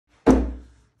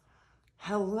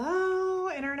Hello,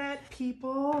 internet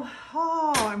people.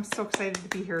 Oh, I'm so excited to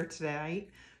be here today.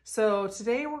 So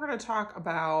today we're going to talk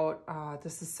about,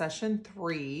 this is session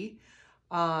 3.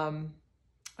 I'm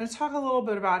going to talk a little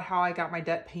bit about how I got my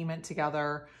debt payment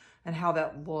together and how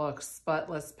that looks.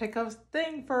 But let's pick a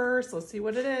thing first. Let's see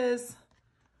what it is.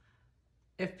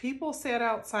 If people sat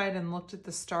outside and looked at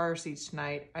the stars each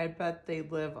night, I bet they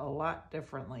live a lot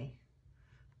differently.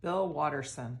 Bill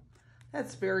Watterson.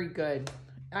 That's very good.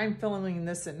 I'm filming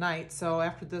this at night, so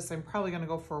after this, I'm probably going to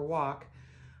go for a walk.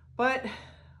 But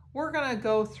we're going to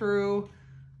go through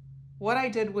what I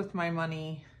did with my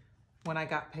money when I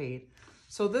got paid.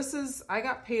 So I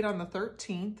got paid on the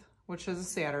 13th, which is a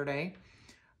Saturday.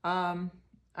 I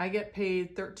get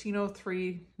paid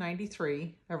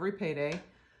 $1303.93 every payday.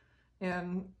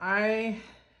 And I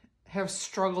have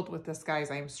struggled with this, guys.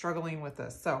 I'm struggling with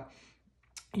this. So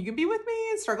you can be with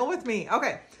me and struggle with me.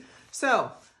 Okay,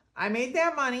 so I made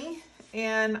that money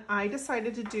and I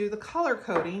decided to do the color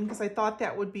coding because I thought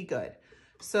that would be good.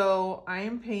 So I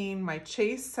am paying my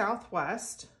Chase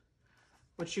Southwest,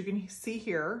 which you can see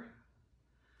here.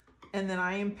 And then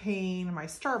I am paying my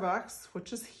Starbucks,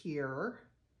 which is here.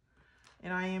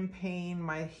 And I am paying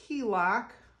my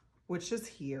HELOC, which is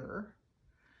here.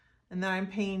 And then I'm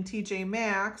paying TJ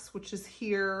Maxx, which is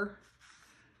here.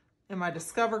 And my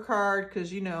Discover card,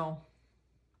 because you know,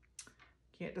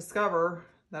 can't discover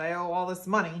that I owe all this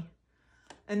money.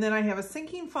 And then I have a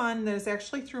sinking fund that is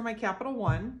actually through my Capital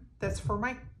One. That's for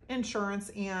my insurance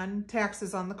and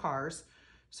taxes on the cars.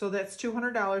 So that's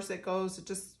 $200 that goes, it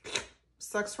just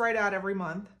sucks right out every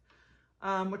month,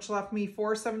 which left me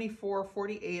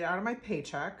 $474.48 out of my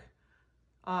paycheck.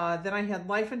 Then I had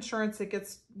life insurance that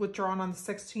gets withdrawn on the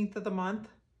 16th of the month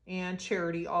and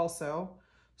charity also.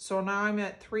 So now I'm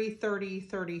at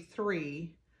 $330.33.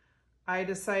 I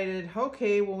decided,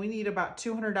 okay, well, we need about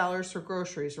 $200 for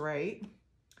groceries, right?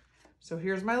 So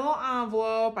here's my little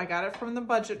envelope. I got it from the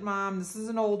Budget Mom. This is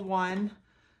an old one.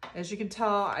 As you can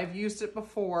tell, I've used it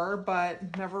before,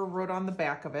 but never wrote on the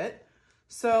back of it.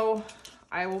 So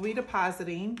I will be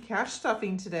depositing cash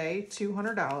stuffing today,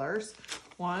 $200.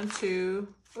 1, 2,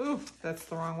 ooh, that's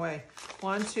the wrong way.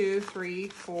 1, 2, 3,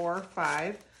 4,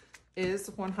 5 is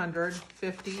 100,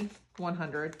 50,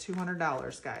 100,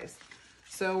 $200, guys.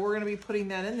 So we're going to be putting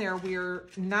that in there. We are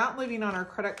not living on our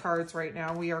credit cards right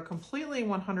now. We are completely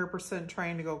 100%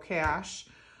 trying to go cash.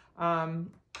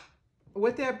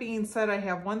 With that being said, I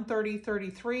have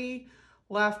 $130.33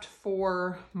 left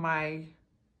for my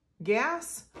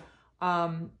gas,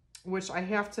 which I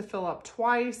have to fill up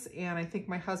twice, and I think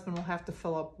my husband will have to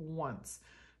fill up once.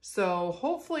 So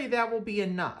hopefully that will be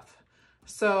enough.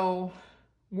 So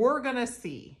we're going to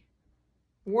see.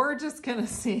 We're just going to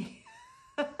see.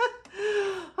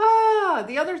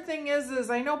 The other thing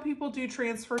is I know people do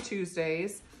Transfer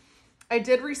Tuesdays. I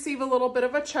did receive a little bit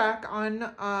of a check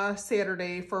on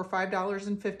Saturday for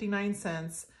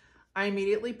 $5.59. I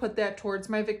immediately put that towards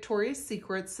my Victoria's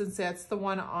Secret since that's the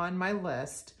one on my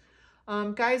list.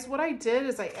 Guys, what I did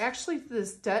is I actually did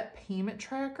this debt payment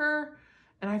tracker,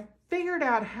 and I figured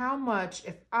out how much,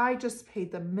 if I just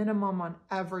paid the minimum on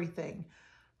everything,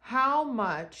 how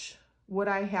much would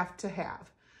I have to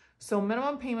have? So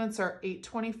minimum payments are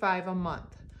 $825 a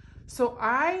month. So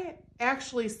I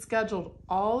actually scheduled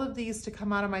all of these to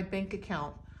come out of my bank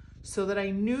account so that I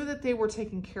knew that they were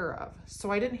taken care of. So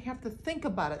I didn't have to think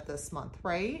about it this month,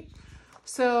 right?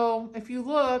 So if you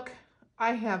look,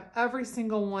 I have every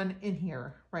single one in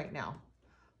here right now.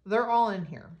 They're all in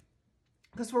here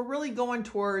because we're really going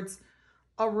towards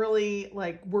a really,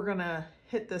 like, we're gonna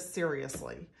hit this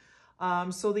seriously.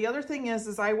 So the other thing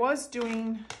is I was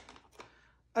doing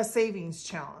a savings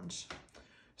challenge.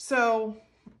 So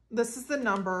this is the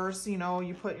numbers, you know,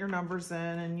 you put your numbers in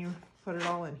and you put it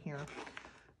all in here.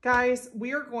 Guys,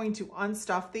 we are going to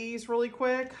unstuff these really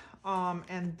quick.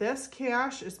 And this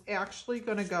cash is actually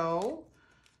gonna go,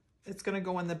 it's gonna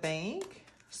go in the bank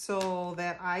so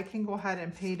that I can go ahead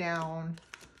and pay down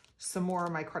some more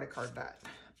of my credit card debt.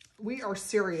 We are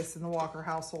serious in the Walker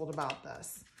household about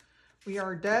this. We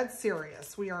are dead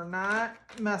serious. We are not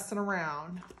messing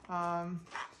around.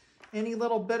 Any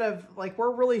little bit of, like,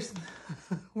 we're really,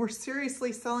 we're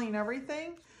seriously selling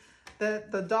everything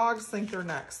that the dogs think they're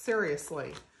next.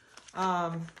 Seriously.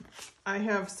 I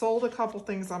have sold a couple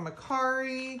things on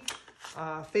Mercari,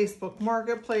 Facebook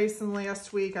Marketplace in the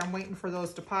last week. I'm waiting for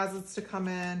those deposits to come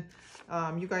in.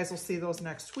 You guys will see those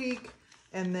next week.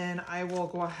 And then I will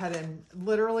go ahead and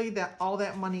literally all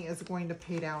that money is going to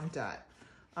pay down debt.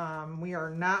 We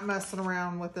are not messing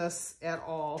around with this at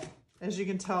all. As you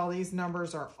can tell, these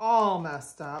numbers are all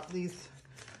messed up. Does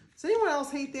anyone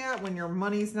else hate that when your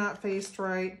money's not faced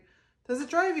right? Does it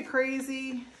drive you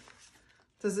crazy?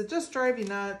 Does it just drive you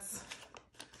nuts?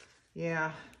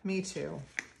 Yeah, me too.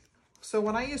 So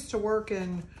when I used to work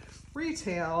in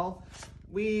retail,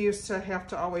 we used to have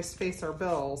to always face our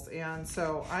bills. And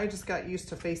so I just got used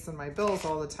to facing my bills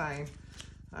all the time.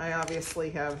 I obviously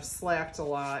have slacked a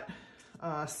lot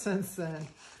since then,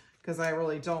 because I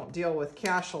really don't deal with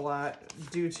cash a lot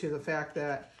due to the fact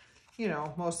that, you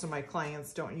know, most of my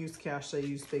clients don't use cash. They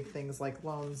use big things like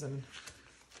loans and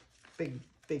big,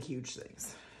 huge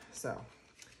things. So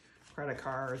credit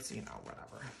cards, you know,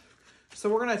 whatever. So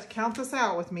we're going to count this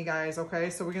out with me, guys, okay?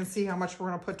 So we can see how much we're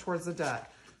going to put towards the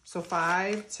debt. So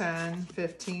 5, 10,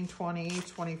 15, 20,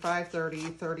 25, 30,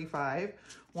 35.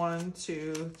 1,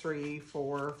 2, 3,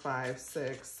 4, 5,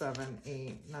 6, 7,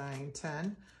 8, 9,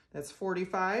 10. That's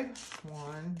 45.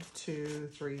 1, 2,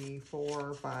 3,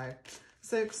 4, 5,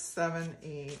 6, 7,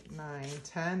 8, 9,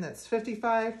 10. That's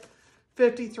 55.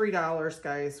 $53,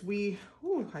 guys.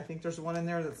 I think there's one in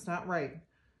there that's not right.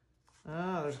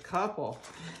 Oh, there's a couple.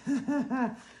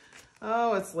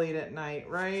 Oh, it's late at night,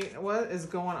 right? What is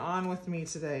going on with me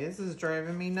today? This is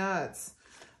driving me nuts.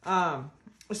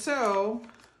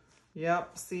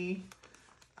 Yep, see,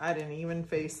 I didn't even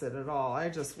face it at all. I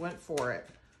just went for it.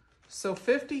 So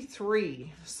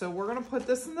 53. So we're going to put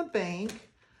this in the bank,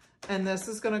 and this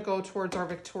is going to go towards our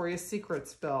Victoria's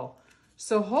Secrets bill.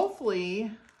 So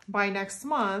hopefully by next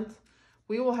month,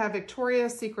 we will have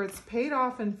Victoria's Secrets paid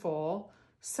off in full,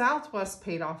 Southwest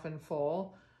paid off in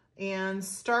full, and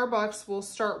Starbucks will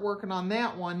start working on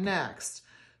that one next.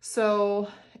 So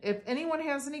if anyone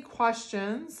has any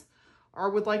questions or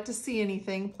would like to see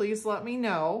anything, please let me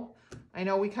know. I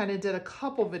know we kind of did a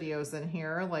couple videos in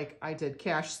here, like I did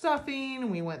cash stuffing,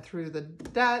 we went through the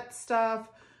debt stuff,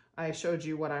 I showed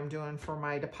you what I'm doing for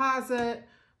my deposit.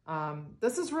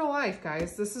 This is real life,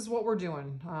 guys. This is what we're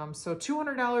doing. So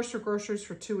 $200 for groceries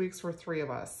for 2 weeks for 3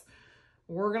 of us.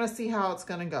 We're going to see how it's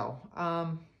going to go.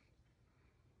 And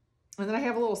then I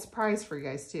have a little surprise for you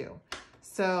guys too.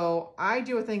 So I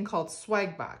do a thing called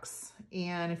Swag Box.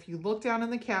 And if you look down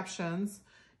in the captions,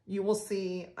 you will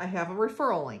see I have a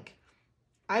referral link.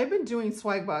 I've been doing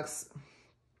Swag Box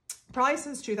probably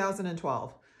since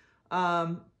 2012.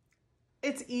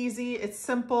 It's easy. It's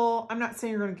simple. I'm not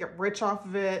saying you're going to get rich off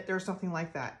of it. There's nothing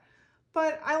like that.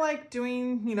 But I like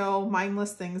doing, you know,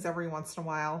 mindless things every once in a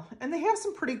while. And they have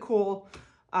some pretty cool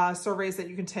surveys that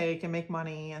you can take and make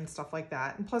money and stuff like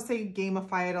that. And plus they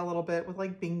gamify it a little bit with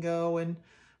like bingo and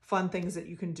fun things that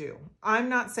you can do. I'm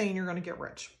not saying you're going to get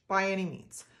rich by any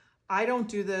means. I don't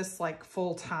do this like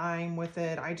full time with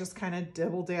it. I just kind of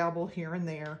dibble dabble here and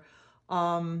there.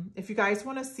 If you guys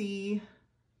want to see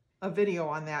a video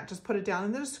on that, just put it down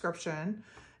in the description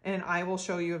and I will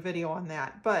show you a video on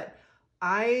that. But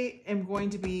I am going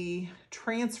to be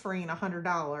transferring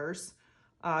 $100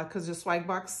 because the Swag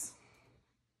Bucks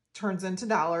turns into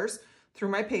dollars through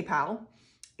my PayPal.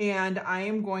 And I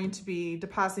am going to be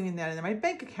depositing that into my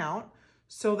bank account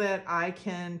so that I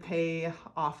can pay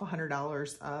off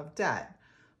 $100 of debt.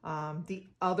 The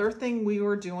other thing we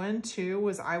were doing too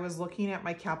was I was looking at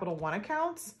my Capital One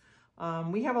accounts.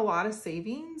 We have a lot of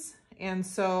savings. And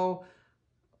so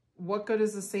what good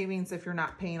is the savings if you're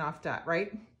not paying off debt,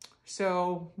 right?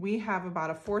 So we have about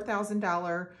a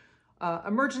 $4,000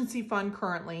 emergency fund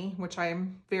currently, which I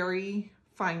am very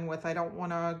fine with. I don't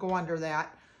want to go under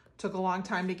that. Took a long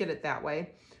time to get it that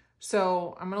way.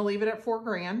 So I'm going to leave it at $4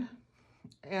 grand.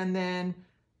 And then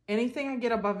anything I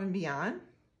get above and beyond,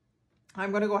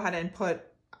 I'm going to go ahead and put,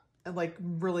 like,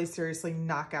 really seriously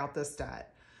knock out this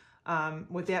debt.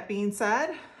 With that being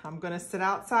said, I'm going to sit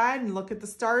outside and look at the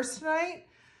stars tonight.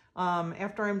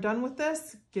 After I'm done with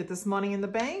this, get this money in the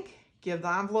bank, give the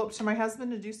envelope to my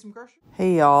husband to do some groceries.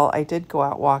 Hey y'all, I did go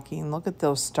out walking. Look at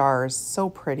those stars, so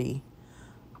pretty.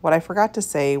 What I forgot to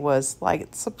say was like,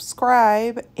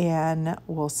 subscribe, and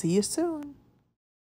we'll see you soon.